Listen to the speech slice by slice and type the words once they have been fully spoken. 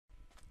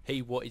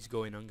Hey, what is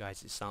going on,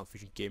 guys? It's Sound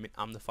Fusion Gaming.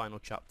 I'm the final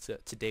chapter.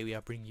 Today we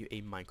are bringing you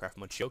a Minecraft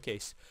mod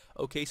showcase.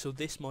 Okay, so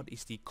this mod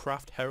is the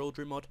Craft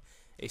Heraldry mod.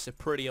 It's a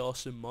pretty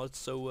awesome mod,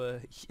 so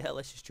yeah,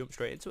 let's just jump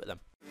straight into it then.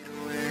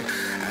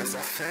 As I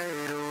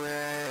fade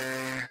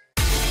away.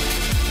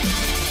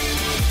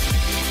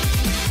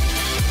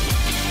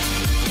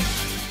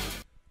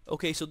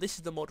 Okay, so this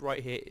is the mod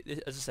right here.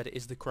 As I said, it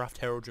is the Craft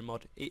Heraldry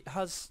mod. It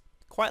has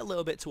quite a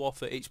little bit to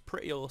offer. It's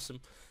pretty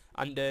awesome.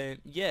 And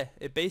yeah,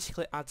 it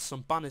basically adds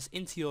some banners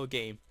into your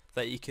game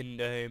that you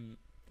can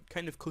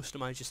kind of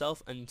customize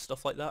yourself and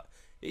stuff like that.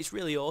 It's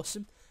really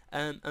awesome.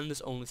 And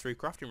there's only 3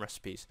 crafting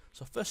recipes.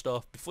 So first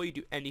off, before you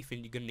do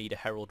anything, you're going to need a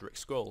heraldry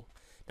scroll.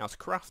 Now to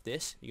craft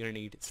this, you're going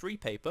to need 3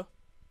 paper,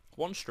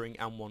 1 string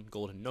and 1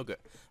 golden nugget.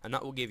 And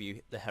that will give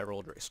you the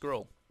heraldry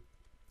scroll.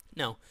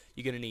 Now,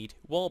 you're going to need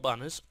wall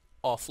banners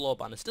or floor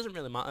banners. Doesn't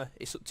really matter.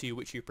 It's up to you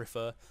which you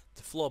prefer.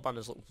 The floor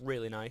banners look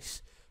really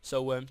nice.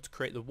 So to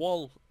create the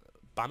wall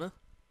banner,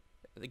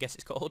 I guess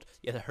it's called,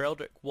 yeah, the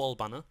heraldic wall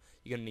banner,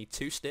 you're going to need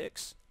 2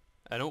 sticks,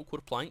 an oak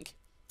wood plank,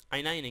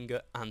 an iron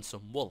ingot and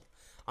some wool.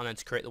 And then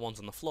to create the ones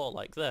on the floor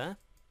like there,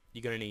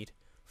 you're going to need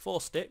 4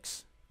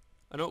 sticks,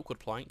 an oak wood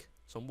plank,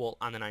 some wool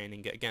and an iron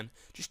ingot again,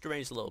 just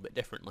arranged a little bit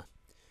differently.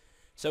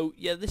 So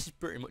yeah, this is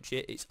pretty much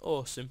it. It's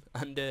awesome.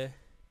 And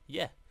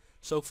yeah,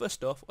 so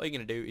first off, all you're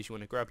going to do is you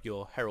want to grab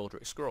your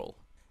heraldry scroll.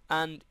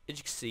 And as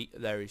you can see,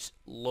 there is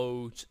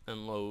loads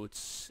and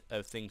loads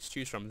of things to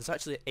choose from. There's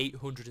actually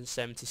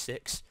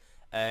 876.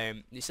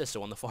 It says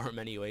so on the forum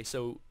anyway,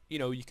 so you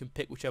know, you can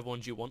pick whichever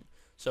ones you want.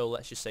 So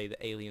let's just say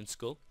the alien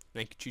skull.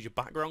 Then you can choose your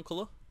background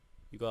colour.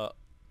 You got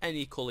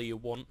any colour you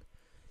want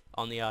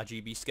on the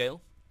RGB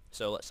scale.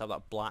 So let's have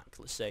that black,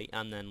 let's say,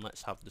 and then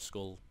let's have the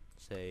skull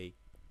say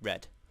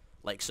red,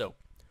 like so.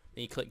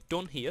 Then you click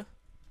done here,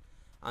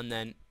 and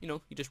then you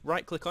know, you just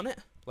right click on it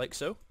like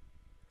so,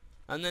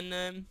 and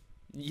then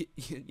you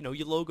know,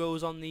 your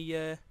logo's on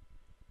the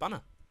banner.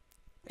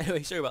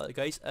 Anyway, sorry about that,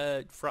 guys.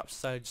 Fraps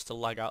decided just to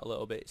lag out a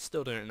little bit.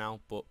 Still doing it now,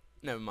 but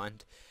never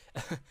mind.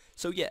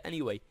 So yeah,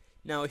 anyway,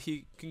 now if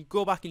you can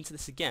go back into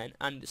this again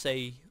and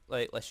say,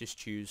 like, let's just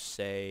choose,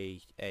 say,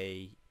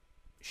 a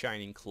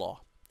shining claw,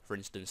 for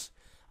instance,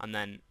 and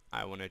then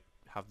I want to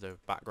have the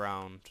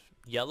background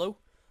yellow,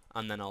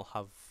 and then I'll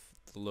have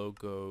the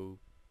logo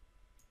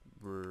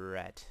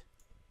red,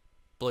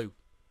 blue,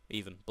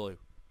 even blue.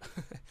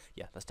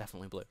 Yeah, that's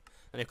definitely blue.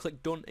 And if I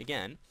click done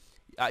again,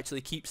 it actually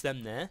keeps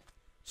them there,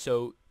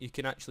 so you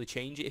can actually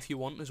change it if you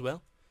want as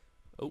well.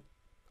 Oh,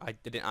 I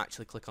didn't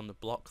actually click on the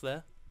block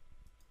there.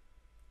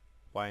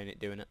 Why ain't it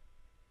doing it?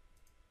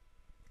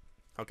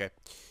 Okay.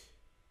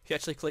 If you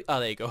actually click,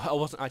 there you go. I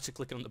wasn't actually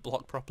clicking on the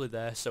block properly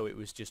there, so it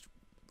was just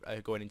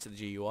going into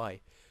the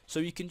GUI. So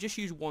you can just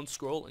use 1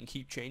 scroll and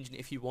keep changing it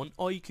if you want,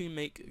 or you can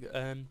make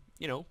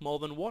you know, more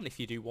than 1 if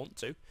you do want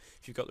to,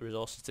 if you've got the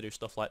resources to do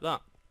stuff like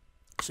that.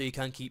 So you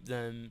can keep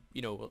them,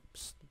 you know,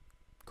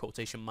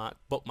 quotation mark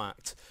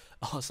bookmarked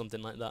or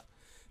something like that.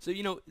 So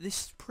you know,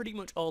 this is pretty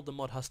much all the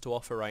mod has to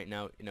offer right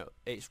now. You know,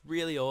 it's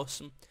really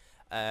awesome.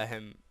 As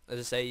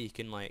I say, you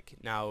can like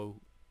now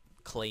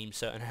claim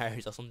certain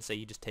areas or something. Say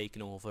you're just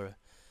taking over,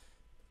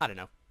 I don't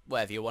know,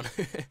 whatever you want.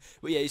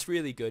 But yeah, it's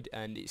really good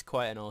and it's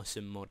quite an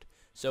awesome mod.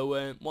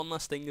 So one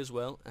last thing as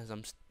well, as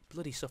I'm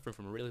bloody suffering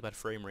from a really bad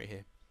frame rate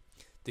here.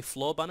 The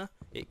floor banner,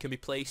 it can be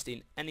placed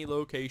in any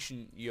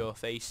location you're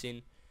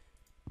facing.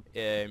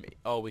 It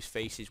always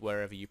faces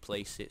wherever you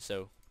place it,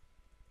 so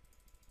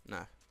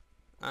nah.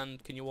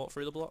 And can you walk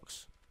through the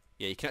blocks?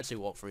 Yeah, you can actually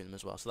walk through them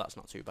as well, so that's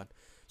not too bad.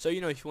 So you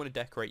know, if you want to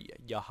decorate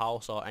your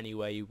house or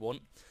anywhere you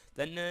want,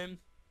 then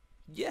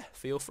yeah,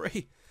 feel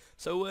free.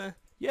 So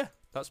yeah,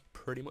 that's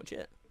pretty much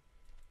it.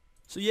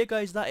 So yeah,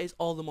 guys, that is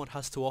all the mod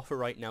has to offer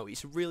right now.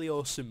 It's a really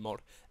awesome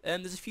mod.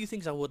 There's a few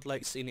things I would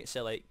like to see in it,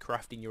 say like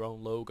crafting your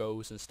own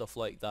logos and stuff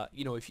like that.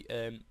 You know,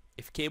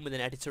 if it came with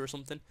an editor or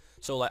something,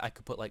 so like I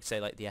could put like, say,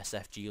 like the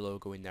SFG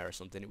logo in there or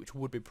something, which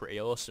would be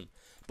pretty awesome.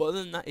 But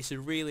other than that, it's a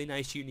really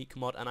nice, unique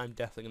mod, and I'm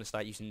definitely going to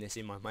start using this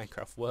in my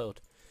Minecraft world.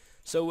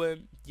 So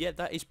yeah,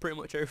 that is pretty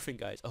much everything,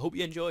 guys. I hope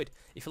you enjoyed.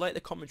 If you like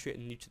the commentary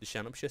and are new to the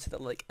channel, be sure to hit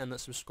that like and that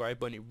subscribe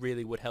button. It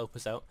really would help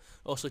us out.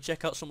 Also,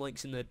 check out some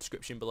links in the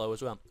description below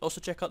as well. Also,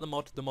 check out the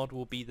mod. The mod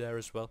will be there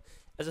as well.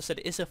 As I said,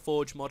 it is a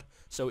Forge mod,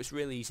 so it's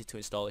really easy to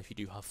install if you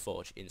do have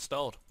Forge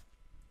installed.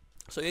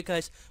 So yeah,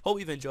 guys, hope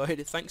you've enjoyed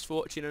it. Thanks for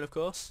watching, and of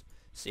course,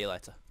 see you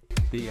later.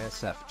 The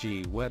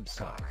SFG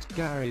website,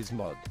 Garry's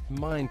Mod,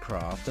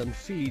 Minecraft and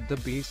Feed the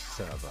Beast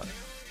server.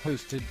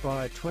 Hosted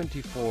by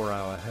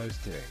 24-hour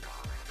hosting.